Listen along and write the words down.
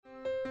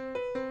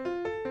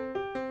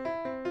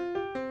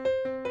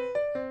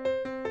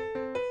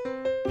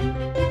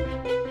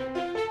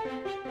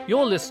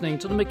You're listening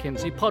to the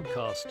McKinsey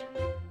podcast,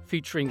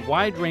 featuring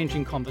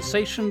wide-ranging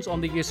conversations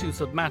on the issues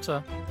that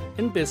matter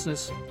in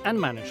business and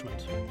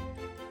management.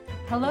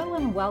 Hello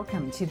and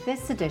welcome to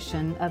this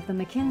edition of the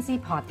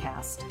McKinsey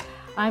podcast.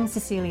 I'm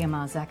Cecilia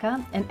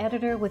Mazeka, an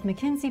editor with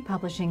McKinsey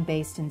Publishing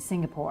based in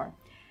Singapore.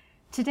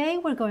 Today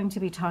we're going to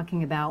be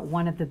talking about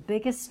one of the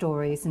biggest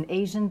stories in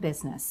Asian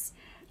business,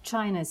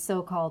 China's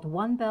so-called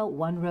One Belt,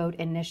 One Road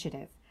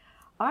initiative,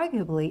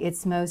 arguably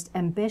its most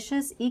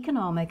ambitious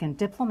economic and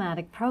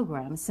diplomatic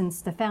program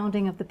since the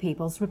founding of the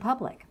People's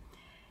Republic.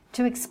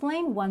 To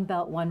explain One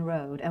Belt, One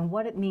Road and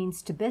what it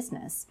means to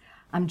business,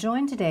 I'm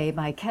joined today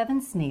by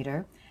Kevin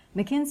Sneeder,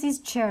 McKinsey's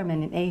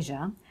chairman in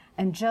Asia,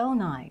 and Joe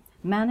Nye,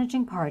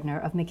 managing partner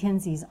of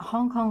McKinsey's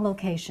Hong Kong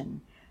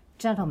location.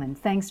 Gentlemen,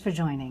 thanks for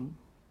joining.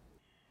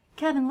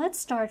 Kevin, let's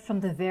start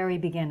from the very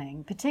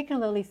beginning,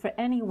 particularly for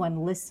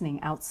anyone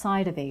listening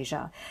outside of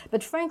Asia,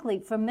 but frankly,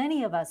 for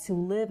many of us who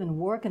live and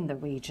work in the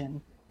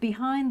region.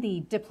 Behind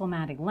the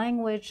diplomatic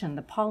language and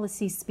the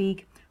policy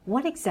speak,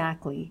 what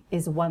exactly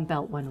is One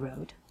Belt, One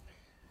Road?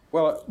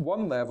 Well, at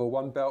one level,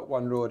 One Belt,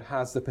 One Road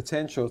has the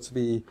potential to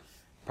be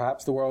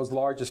perhaps the world's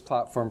largest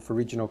platform for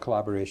regional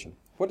collaboration.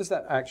 What does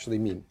that actually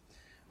mean?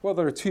 Well,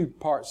 there are two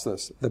parts to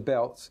this, the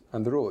belt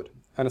and the road.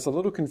 And it's a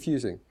little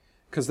confusing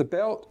because the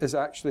belt is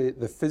actually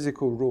the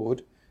physical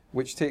road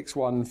which takes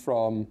one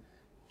from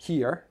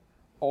here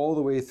all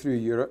the way through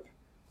Europe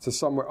to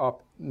somewhere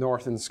up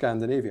north in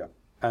Scandinavia.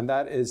 And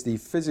that is the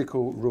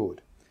physical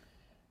road.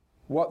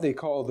 What they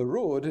call the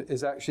road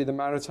is actually the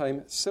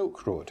maritime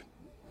Silk Road.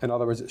 In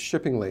other words, it's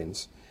shipping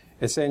lanes,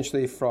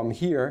 essentially from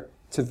here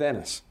to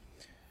Venice.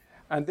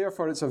 And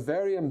therefore, it's a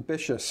very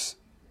ambitious,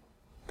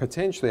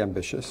 potentially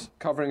ambitious,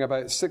 covering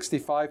about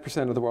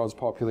 65% of the world's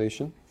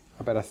population,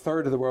 about a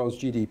third of the world's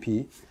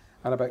GDP,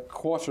 and about a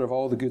quarter of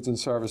all the goods and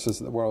services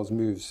that the world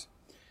moves.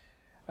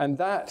 And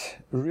that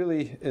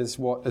really is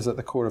what is at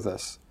the core of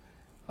this.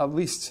 At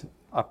least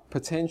a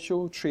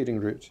potential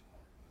trading route,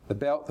 the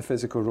belt, the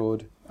physical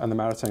road, and the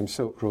maritime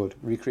Silk Road,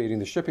 recreating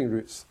the shipping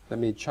routes that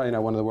made China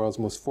one of the world's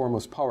most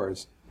foremost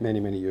powers many,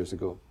 many years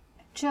ago.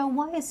 Joe,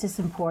 why is this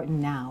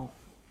important now?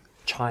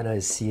 China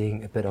is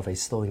seeing a bit of a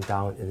slowing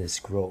down in its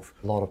growth.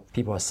 A lot of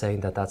people are saying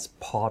that that's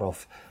part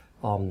of,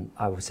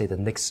 I would say, the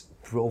next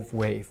growth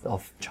wave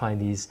of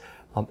Chinese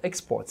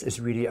exports is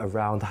really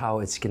around how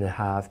it's going to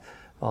have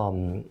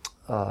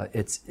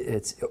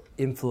its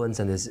influence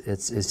and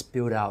its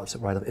build out,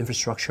 right, of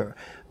infrastructure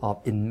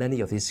in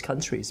many of these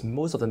countries,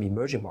 most of them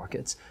emerging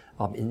markets,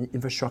 in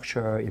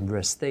infrastructure, in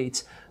real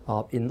estate,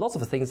 in lots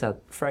of things that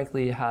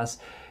frankly has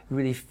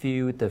really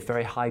fueled the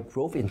very high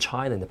growth in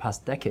China in the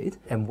past decade,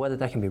 and whether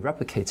that can be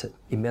replicated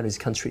in many of these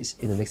countries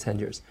in the next 10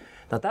 years.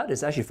 Now that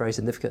is actually very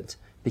significant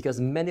because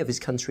many of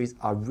these countries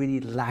are really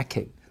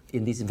lacking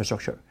in this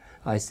infrastructure.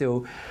 I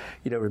still,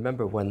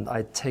 remember when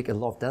I take a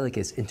lot of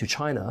delegates into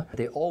China,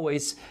 they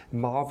always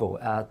marvel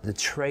at the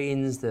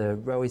trains, the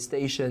railway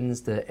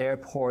stations, the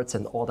airports,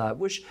 and all that,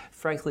 which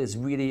frankly is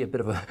really a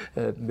bit of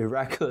a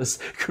miraculous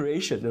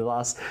creation in the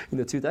last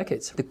 2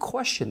 decades. The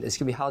question is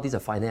going to be how these are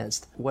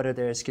financed, whether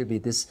there's going to be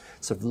this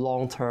sort of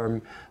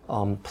long-term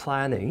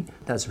planning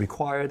that's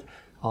required,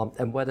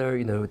 and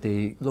whether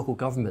the local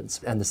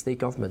governments and the state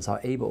governments are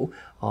able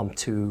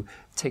to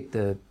take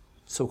the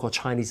so-called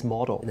Chinese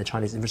model in the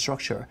Chinese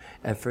infrastructure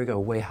and figure a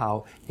way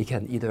how it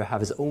can either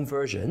have its own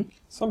version.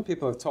 Some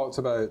people have talked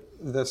about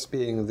this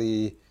being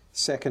the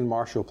second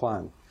Marshall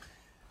Plan.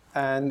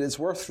 And it's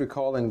worth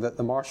recalling that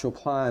the Marshall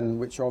Plan,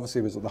 which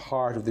obviously was at the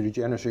heart of the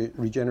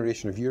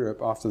regeneration of Europe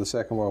after the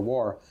Second World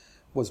War,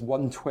 was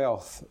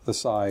 1/12 the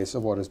size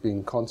of what is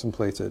being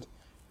contemplated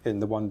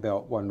in the One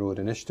Belt, One Road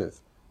initiative.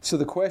 So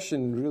the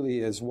question really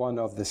is one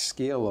of the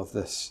scale of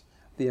this.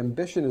 The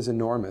ambition is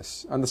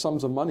enormous, and the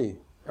sums of money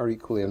are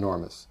equally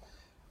enormous.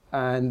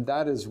 And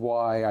that is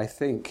why I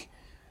think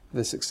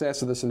the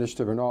success of this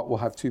initiative or not will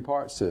have two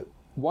parts to it.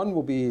 One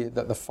will be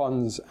that the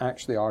funds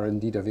actually are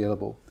indeed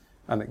available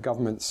and that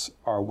governments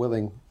are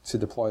willing to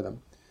deploy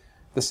them.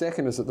 The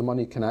second is that the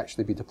money can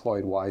actually be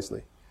deployed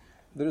wisely.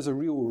 There is a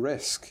real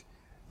risk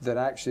that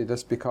actually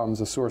this becomes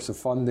a source of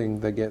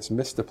funding that gets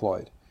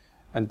misdeployed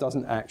and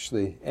doesn't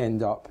actually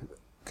end up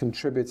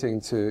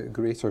contributing to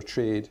greater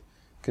trade,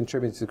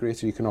 contributing to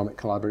greater economic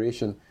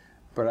collaboration,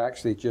 but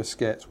actually just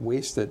gets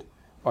wasted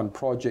on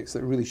projects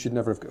that really should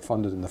never have got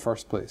funded in the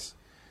first place.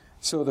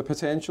 So the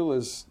potential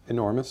is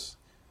enormous.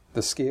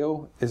 The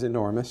scale is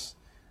enormous.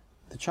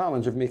 The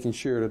challenge of making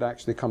sure it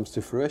actually comes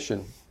to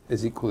fruition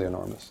is equally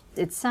enormous.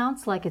 It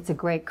sounds like it's a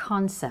great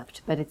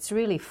concept, but it's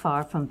really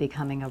far from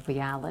becoming a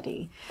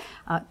reality.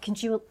 Can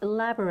you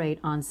elaborate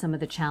on some of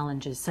the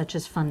challenges, such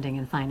as funding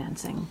and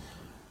financing?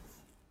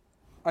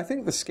 I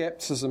think the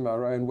skepticism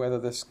around whether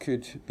this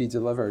could be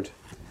delivered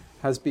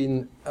has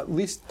been at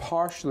least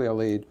partially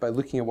allayed by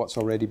looking at what's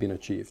already been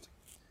achieved.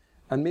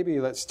 And maybe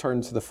let's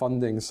turn to the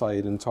funding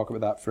side and talk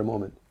about that for a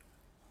moment.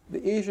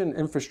 The Asian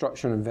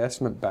Infrastructure and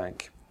Investment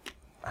Bank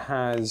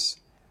has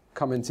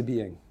come into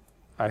being.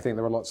 I think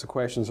there were lots of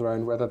questions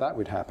around whether that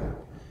would happen.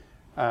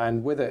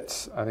 And with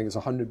it, I think it's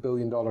 $100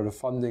 billion of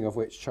funding, of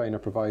which China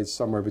provides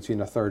somewhere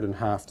between a third and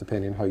half,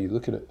 depending on how you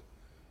look at it.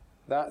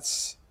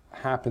 That's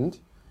happened.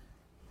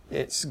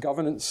 Its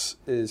governance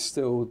is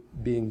still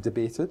being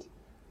debated.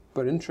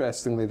 But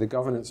interestingly, the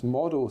governance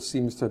model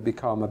seems to have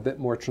become a bit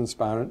more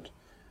transparent,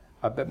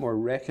 a bit more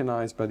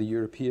recognised by the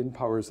European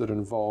powers that are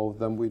involved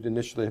than we'd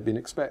initially have been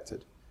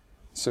expected.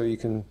 So you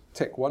can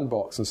tick one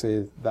box and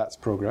say that's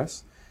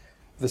progress.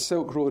 The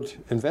Silk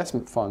Road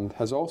Investment Fund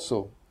has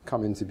also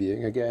come into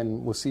being.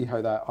 Again, we'll see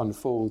how that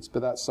unfolds,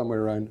 but that's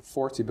somewhere around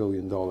 $40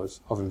 billion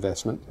of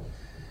investment.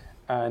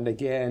 And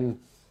again,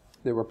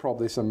 there were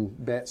probably some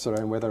bets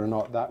around whether or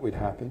not that would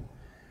happen.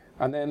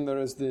 And then there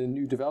is the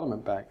New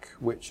Development Bank,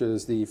 which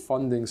is the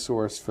funding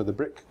source for the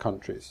BRIC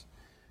countries.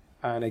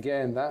 And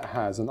again, that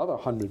has another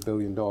 $100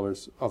 billion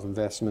of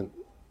investment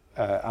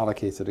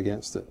allocated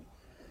against it.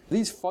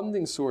 These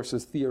funding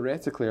sources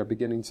theoretically are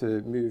beginning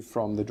to move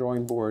from the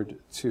drawing board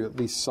to at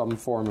least some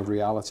form of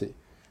reality.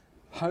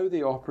 How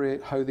they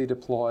operate, how they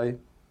deploy,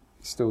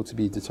 still to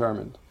be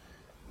determined.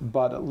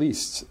 But at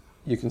least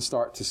you can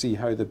start to see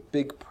how the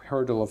big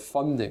hurdle of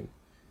funding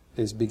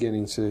is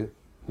beginning to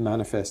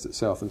manifest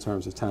itself in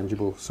terms of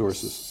tangible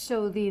sources.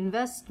 So the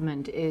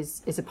investment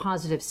is a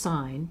positive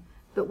sign,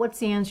 but what's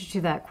the answer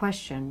to that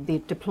question, the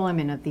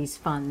deployment of these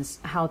funds,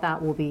 how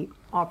that will be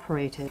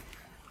operated?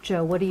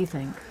 Joe, what do you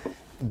think?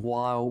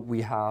 While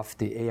we have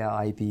the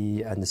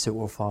AIIB and the Silk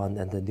Road Fund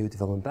and the New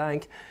Development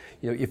Bank,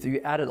 if you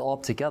add it all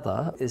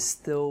together, it's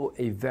still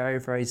a very,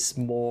 very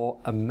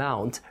small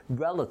amount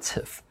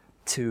relative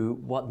to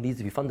what needs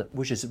to be funded,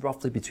 which is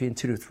roughly between $2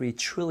 to $3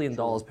 trillion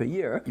per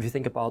year. If you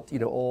think about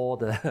all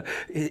the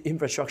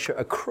infrastructure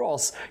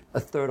across a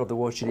third of the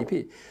world's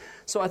GDP.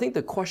 So I think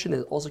the question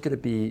is also going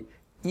to be,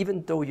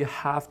 even though you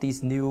have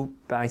these new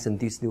banks and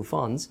these new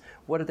funds,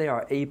 whether they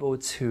are able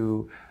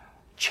to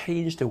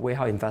change the way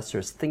how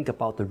investors think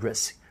about the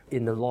risk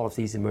in a lot of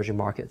these emerging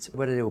markets,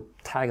 whether they will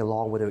tag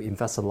along, whether they will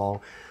invest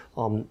along.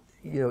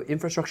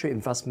 Infrastructure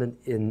investment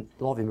in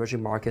a lot of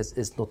emerging markets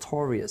is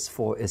notorious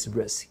for its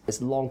risk.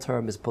 It's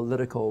long-term, it's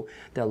political,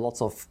 there are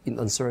lots of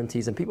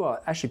uncertainties, and people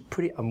are actually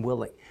pretty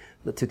unwilling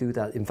to do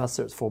that,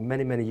 investors, for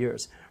many, many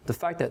years. The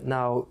fact that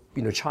now,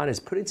 China is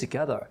putting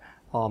together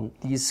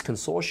these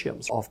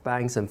consortiums of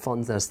banks and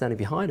funds that are standing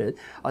behind it,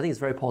 I think it's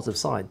a very positive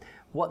sign.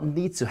 What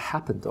needs to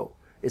happen, though,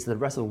 is the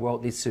rest of the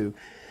world needs to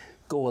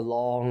go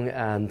along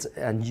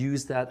and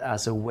use that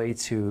as a way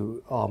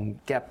to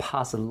get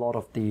past a lot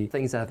of the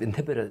things that have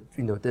inhibited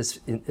this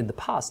in the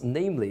past,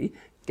 namely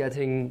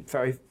getting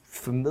very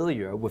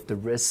familiar with the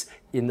risks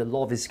in a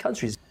lot of these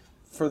countries.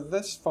 For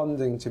this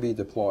funding to be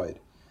deployed,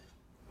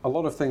 a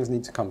lot of things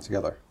need to come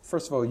together.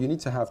 First of all, you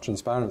need to have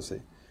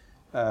transparency.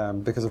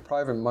 Because if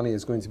private money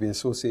is going to be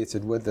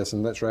associated with this,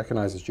 and let's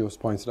recognise, as Joe's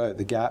pointed out,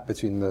 the gap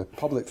between the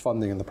public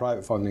funding and the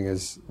private funding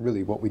is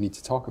really what we need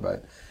to talk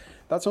about.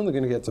 That's only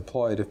going to get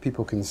deployed if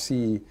people can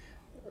see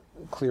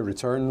clear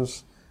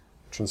returns,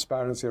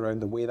 transparency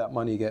around the way that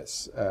money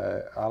gets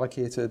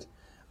allocated,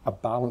 a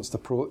balanced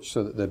approach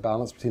so that the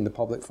balance between the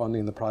public funding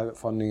and the private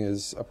funding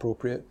is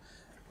appropriate,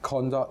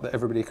 conduct that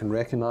everybody can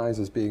recognise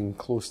as being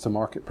close to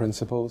market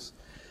principles,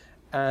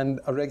 and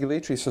a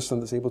regulatory system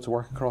that's able to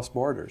work across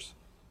borders.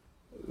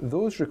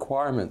 Those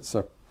requirements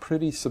are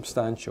pretty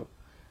substantial,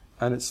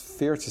 and it's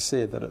fair to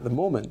say that at the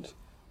moment,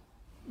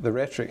 the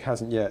rhetoric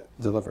hasn't yet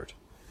delivered.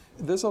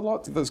 There's a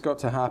lot that's got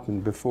to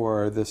happen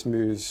before this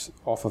moves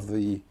off of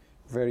the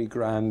very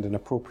grand and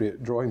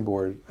appropriate drawing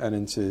board and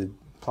into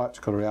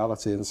practical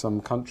reality in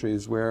some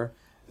countries where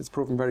it's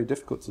proven very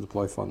difficult to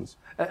deploy funds.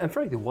 And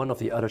frankly, one of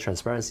the other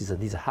transparencies that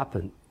needs to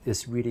happen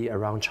is really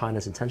around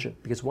China's intention.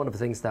 Because one of the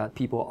things that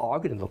people are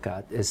going to look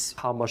at is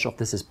how much of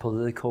this is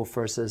political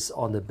versus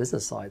on the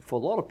business side. For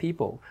a lot of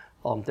people,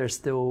 there's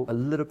still a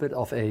little bit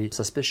of a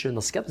suspicion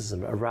or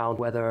skepticism around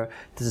whether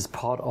this is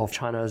part of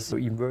China's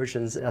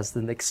emergence as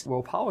the next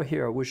world power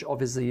here, which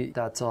obviously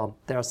that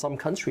there are some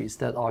countries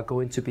that are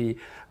going to be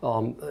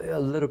a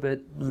little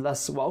bit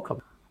less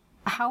welcome.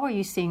 How are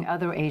you seeing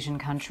other Asian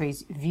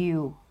countries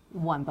view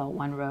One Belt,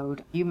 One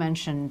Road? You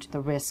mentioned the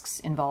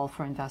risks involved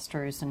for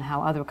investors and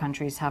how other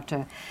countries have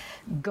to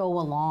go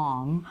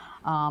along.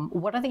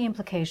 What are the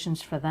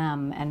implications for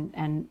them,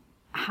 and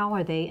how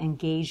are they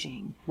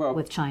engaging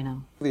with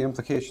China? The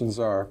implications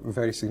are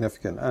very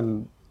significant.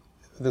 And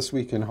this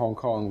week in Hong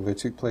Kong, there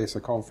took place a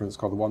conference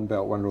called the One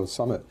Belt, One Road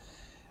Summit.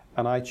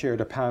 And I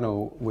chaired a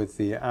panel with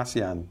the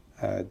ASEAN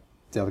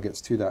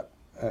delegates to that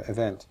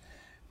event.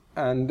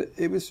 And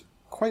it was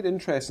quite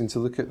interesting to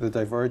look at the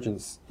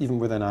divergence even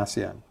within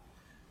ASEAN.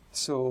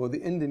 So the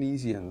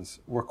Indonesians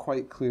were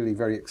quite clearly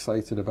very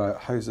excited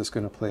about how's this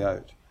going to play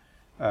out.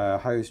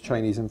 How is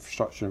Chinese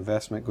infrastructure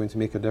investment going to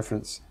make a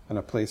difference in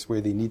a place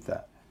where they need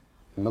that?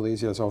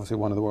 Malaysia is obviously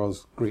one of the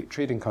world's great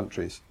trading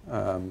countries,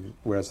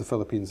 whereas the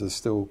Philippines is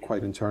still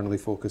quite internally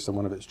focused, and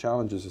one of its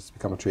challenges is to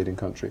become a trading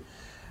country.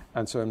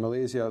 And so in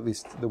Malaysia, at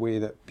least the way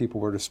that people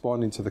were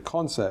responding to the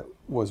concept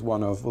was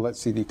one of, well, let's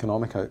see the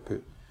economic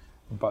output,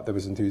 but there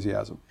was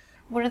enthusiasm.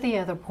 What are the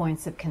other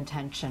points of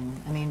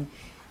contention? I mean,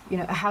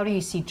 How do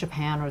you see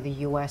Japan or the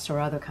US or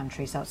other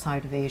countries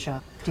outside of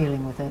Asia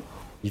dealing with it?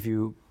 If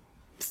you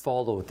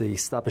follow the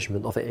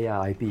establishment of the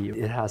AIIB,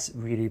 it has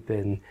really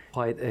been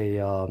quite a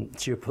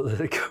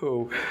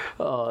geopolitical,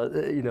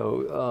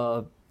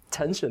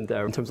 tension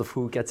there in terms of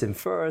who gets in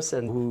first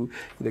and who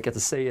gets a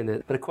say in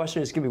it. But the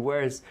question is going to be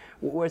where's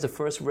the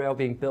first rail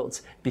being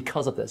built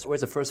because of this?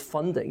 Where's the first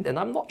funding? And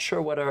I'm not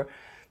sure whether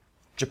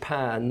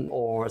Japan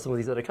or some of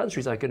these other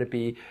countries are going to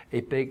be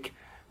a big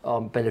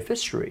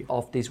beneficiary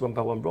of these one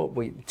by one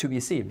road to be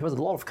seen. There's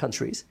a lot of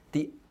countries.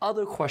 The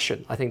other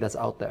question I think that's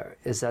out there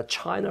is that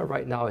China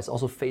right now is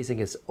also facing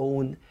its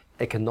own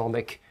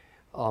economic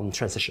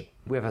transition.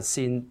 We have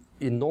seen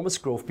enormous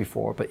growth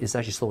before, but it's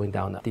actually slowing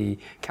down now. The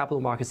capital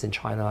markets in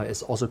China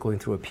is also going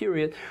through a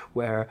period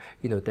where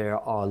there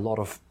are a lot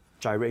of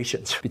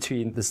gyrations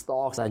between the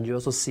stocks, and you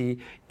also see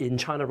in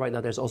China right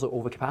now there's also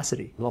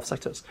overcapacity in a lot of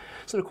sectors.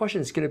 So the question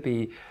is going to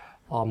be,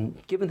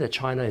 given that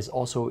China is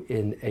also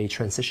in a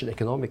transition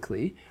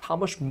economically, how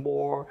much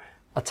more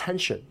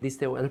attention these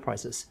state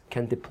enterprises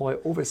can deploy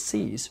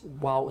overseas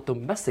while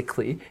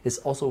domestically is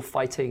also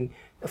fighting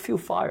a few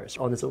fires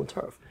on its own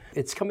turf?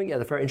 It's coming at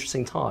a very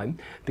interesting time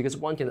because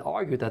one can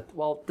argue that,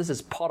 well, this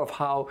is part of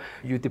how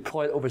you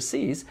deploy it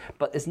overseas,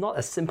 but it's not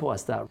as simple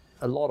as that.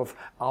 A lot of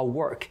our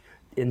work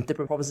in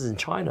different provinces in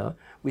China,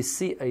 we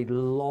see a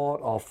lot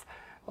of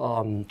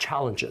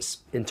challenges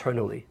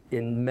internally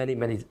in many,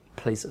 many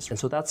places. And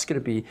so that's going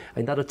to be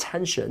another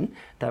tension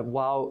that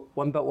while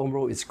One Belt, One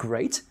Road is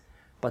great,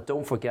 but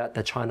don't forget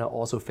that China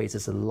also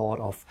faces a lot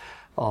of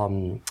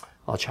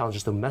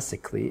challenges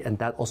domestically, and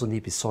that also need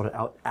to be sorted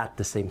out at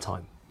the same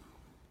time.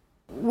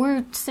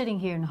 We're sitting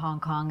here in Hong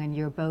Kong and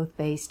you're both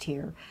based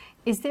here.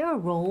 Is there a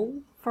role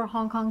for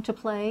Hong Kong to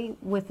play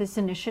with this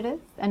initiative?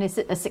 And is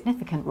it a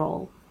significant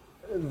role?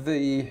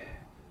 The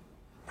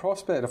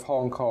prospect of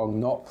Hong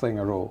Kong not playing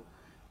a role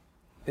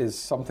is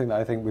something that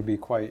I think would be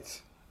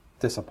quite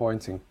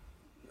disappointing,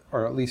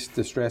 or at least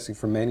distressing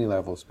for many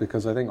levels,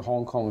 because I think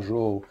Hong Kong's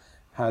role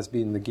has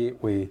been the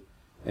gateway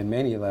in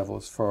many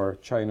levels for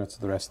China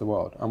to the rest of the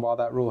world. And while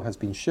that role has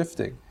been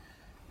shifting,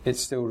 it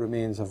still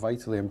remains a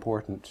vitally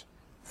important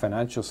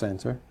financial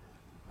centre,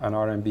 an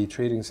RMB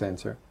trading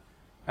centre,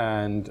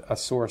 and a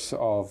source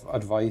of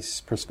advice,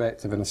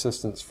 perspective and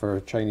assistance for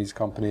Chinese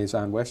companies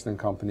and Western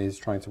companies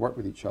trying to work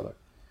with each other.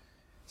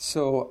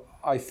 So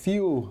I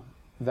feel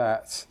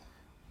that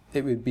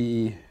it would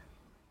be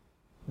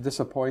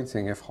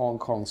disappointing if Hong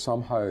Kong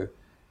somehow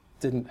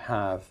didn't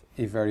have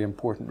a very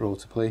important role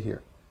to play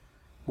here.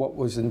 What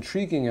was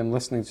intriguing in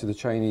listening to the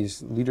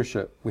Chinese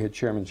leadership, we had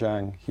Chairman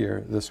Zhang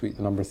here this week,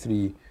 the number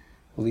 3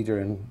 leader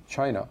in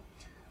China,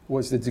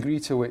 was the degree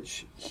to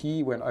which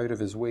he went out of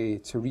his way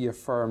to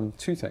reaffirm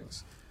 2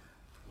 things.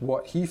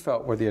 What he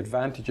felt were the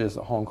advantages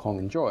that Hong Kong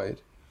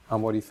enjoyed,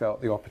 and what he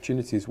felt the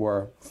opportunities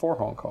were for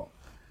Hong Kong.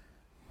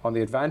 On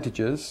the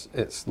advantages,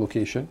 its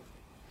location.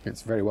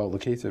 It's very well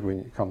located when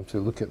you come to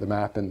look at the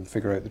map and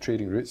figure out the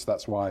trading routes.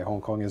 That's why Hong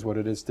Kong is what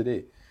it is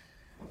today.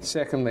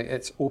 Secondly,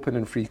 its open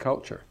and free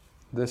culture.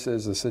 This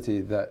is a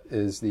city that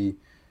is the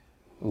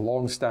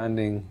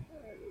long-standing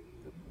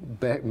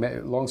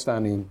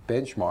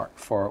benchmark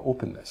for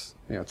openness.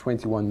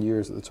 21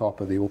 years at the top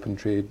of the open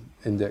trade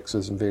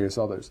indexes and various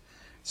others.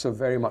 So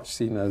very much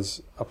seen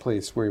as a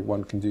place where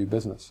one can do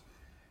business.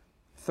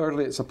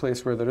 Thirdly, it's a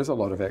place where there is a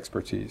lot of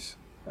expertise.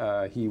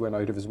 He went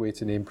out of his way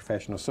to name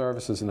professional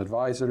services and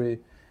advisory,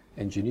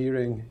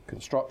 engineering,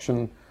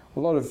 construction, a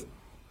lot of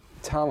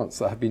talents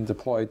that have been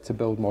deployed to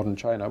build modern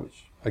China,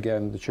 which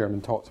again the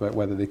chairman talked about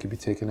whether they could be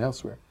taken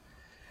elsewhere.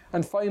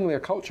 And finally, a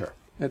culture.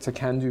 It's a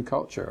can-do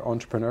culture,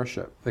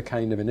 entrepreneurship, the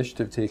kind of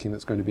initiative taking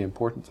that's going to be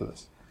important to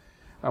this.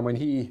 And when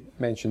he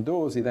mentioned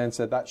those, he then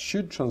said that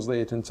should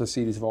translate into a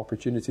series of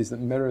opportunities that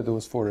mirror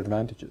those 4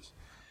 advantages.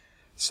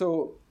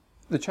 So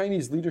the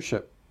Chinese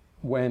leadership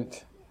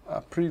went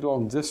a pretty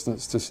long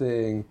distance to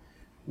saying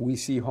we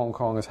see Hong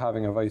Kong as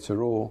having a vital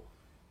role,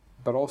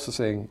 but also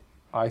saying,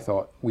 I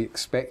thought, we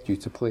expect you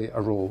to play a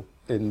role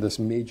in this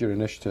major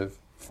initiative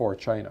for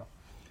China.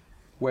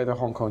 Whether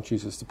Hong Kong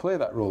chooses to play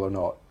that role or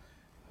not,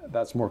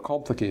 that's more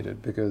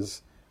complicated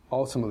because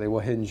ultimately will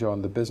hinge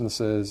on the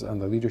businesses and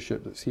the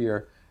leadership that's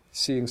here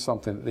seeing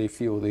something that they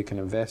feel they can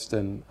invest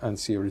in and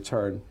see a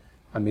return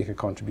and make a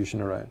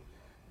contribution around.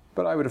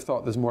 But I would have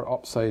thought there's more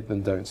upside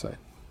than downside.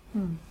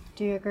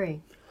 Do you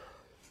agree?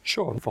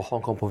 Sure. For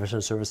Hong Kong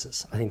professional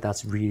services, I think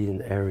that's really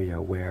an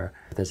area where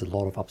there's a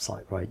lot of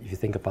upside, right? If you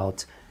think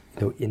about,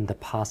 in the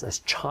past, as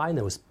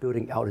China was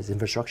building out its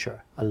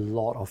infrastructure, a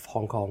lot of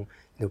Hong Kong,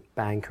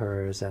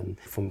 bankers and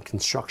from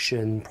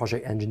construction,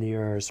 project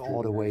engineers,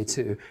 all the way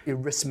to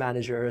risk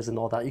managers and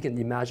all that. You can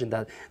imagine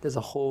that there's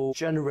a whole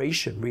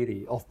generation,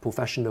 really, of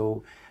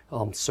professional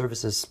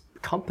services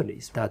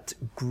companies that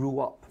grew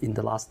up in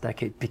the last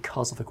decade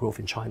because of the growth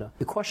in China.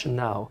 The question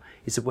now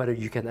is whether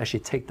you can actually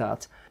take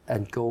that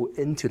and go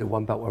into the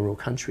One Belt, One Road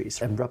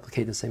countries and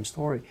replicate the same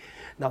story.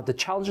 Now, the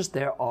challenges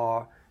there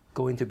are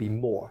going to be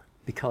more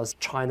because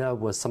China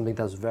was something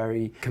that was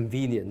very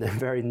convenient and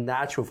very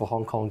natural for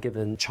Hong Kong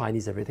given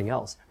Chinese everything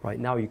else. Right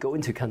now you go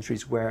into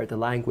countries where the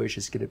language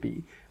is going to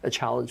be a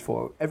challenge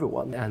for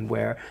everyone, and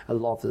where a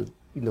lot of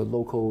the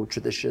local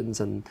traditions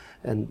and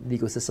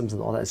legal systems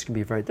and all that is going to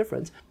be very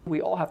different.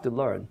 We all have to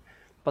learn.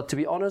 But to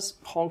be honest,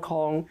 Hong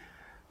Kong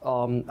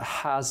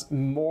has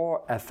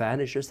more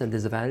advantages than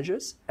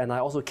disadvantages, and I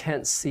also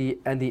can't see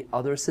any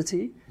other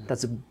city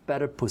that's a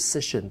better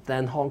position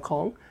than Hong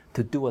Kong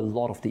to do a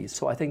lot of these.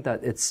 So I think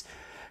that it's,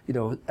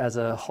 as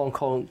a Hong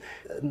Kong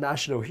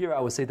national hero,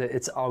 I would say that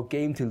it's our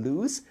game to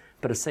lose,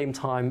 but at the same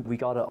time, we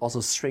got to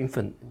also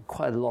strengthen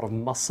quite a lot of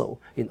muscle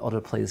in order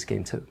to play this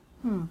game too.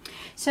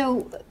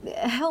 So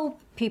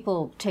help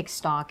people take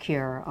stock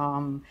here.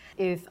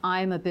 If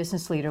I'm a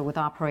business leader with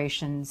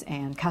operations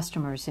and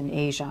customers in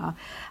Asia,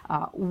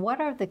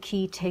 what are the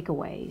key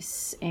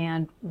takeaways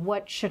and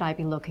what should I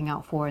be looking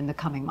out for in the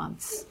coming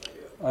months?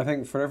 I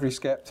think for every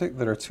skeptic,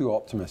 there are two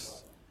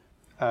optimists.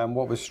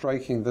 What was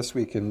striking this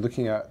week in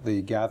looking at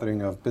the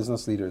gathering of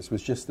business leaders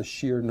was just the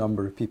sheer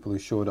number of people who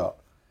showed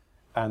up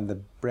and the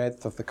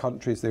breadth of the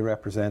countries they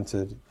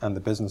represented and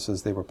the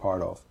businesses they were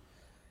part of.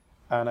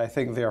 And I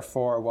think,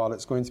 therefore, while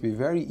it's going to be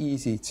very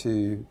easy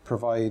to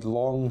provide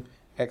long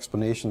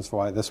explanations for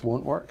why this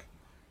won't work,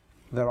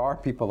 there are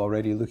people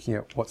already looking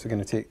at what's it going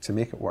to take to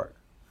make it work.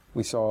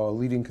 We saw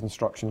leading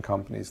construction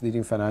companies,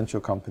 leading financial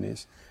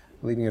companies,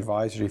 leading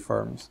advisory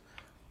firms,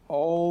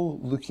 all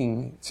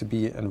looking to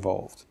be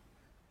involved.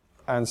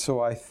 And so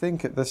I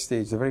think at this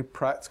stage, the very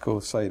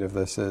practical side of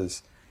this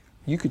is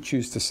you could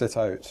choose to sit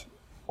out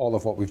all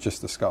of what we've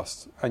just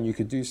discussed, and you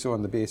could do so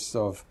on the basis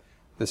of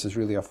this is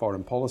really a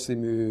foreign policy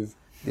move,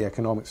 the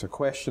economics are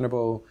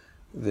questionable,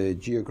 the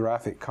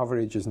geographic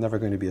coverage is never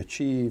going to be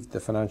achieved, the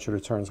financial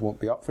returns won't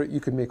be up for it.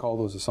 You could make all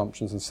those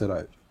assumptions and sit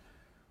out.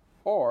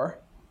 Or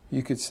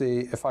you could say,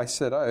 if I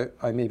sit out,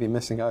 I may be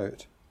missing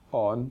out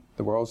on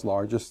the world's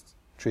largest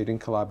trading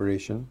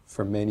collaboration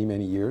for many,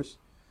 many years,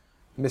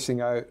 missing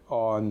out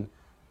on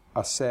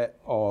a set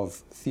of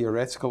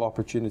theoretical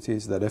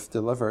opportunities that, if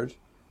delivered,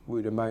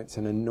 would amount to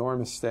an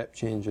enormous step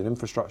change in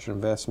infrastructure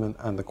investment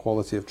and the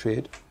quality of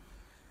trade.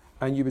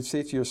 And you would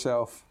say to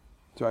yourself,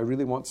 do I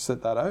really want to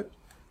sit that out?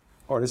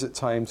 Or is it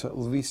time to at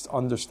least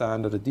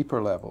understand at a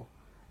deeper level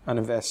and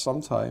invest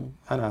some time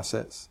and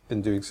assets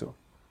in doing so?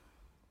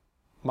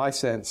 My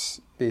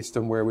sense, based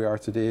on where we are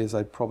today, is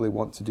I'd probably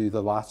want to do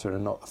the latter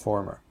and not the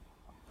former.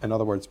 In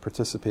other words,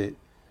 participate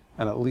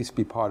and at least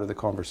be part of the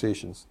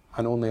conversations.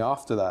 And only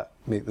after that,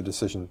 make the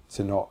decision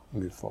to not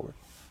move forward.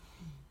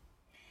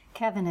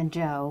 Kevin and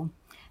Joe,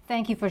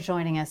 thank you for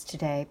joining us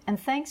today, and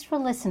thanks for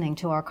listening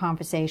to our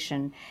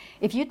conversation.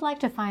 If you'd like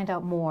to find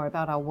out more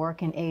about our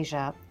work in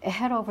Asia,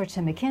 head over to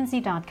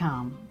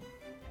mckinsey.com.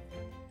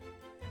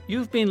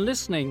 You've been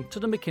listening to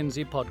the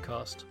McKinsey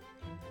podcast.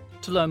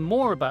 To learn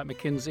more about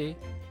McKinsey,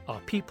 our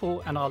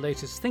people, and our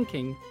latest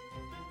thinking,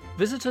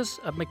 visit us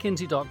at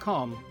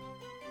mckinsey.com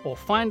or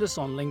find us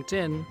on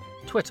LinkedIn,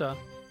 Twitter,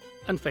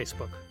 and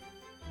Facebook.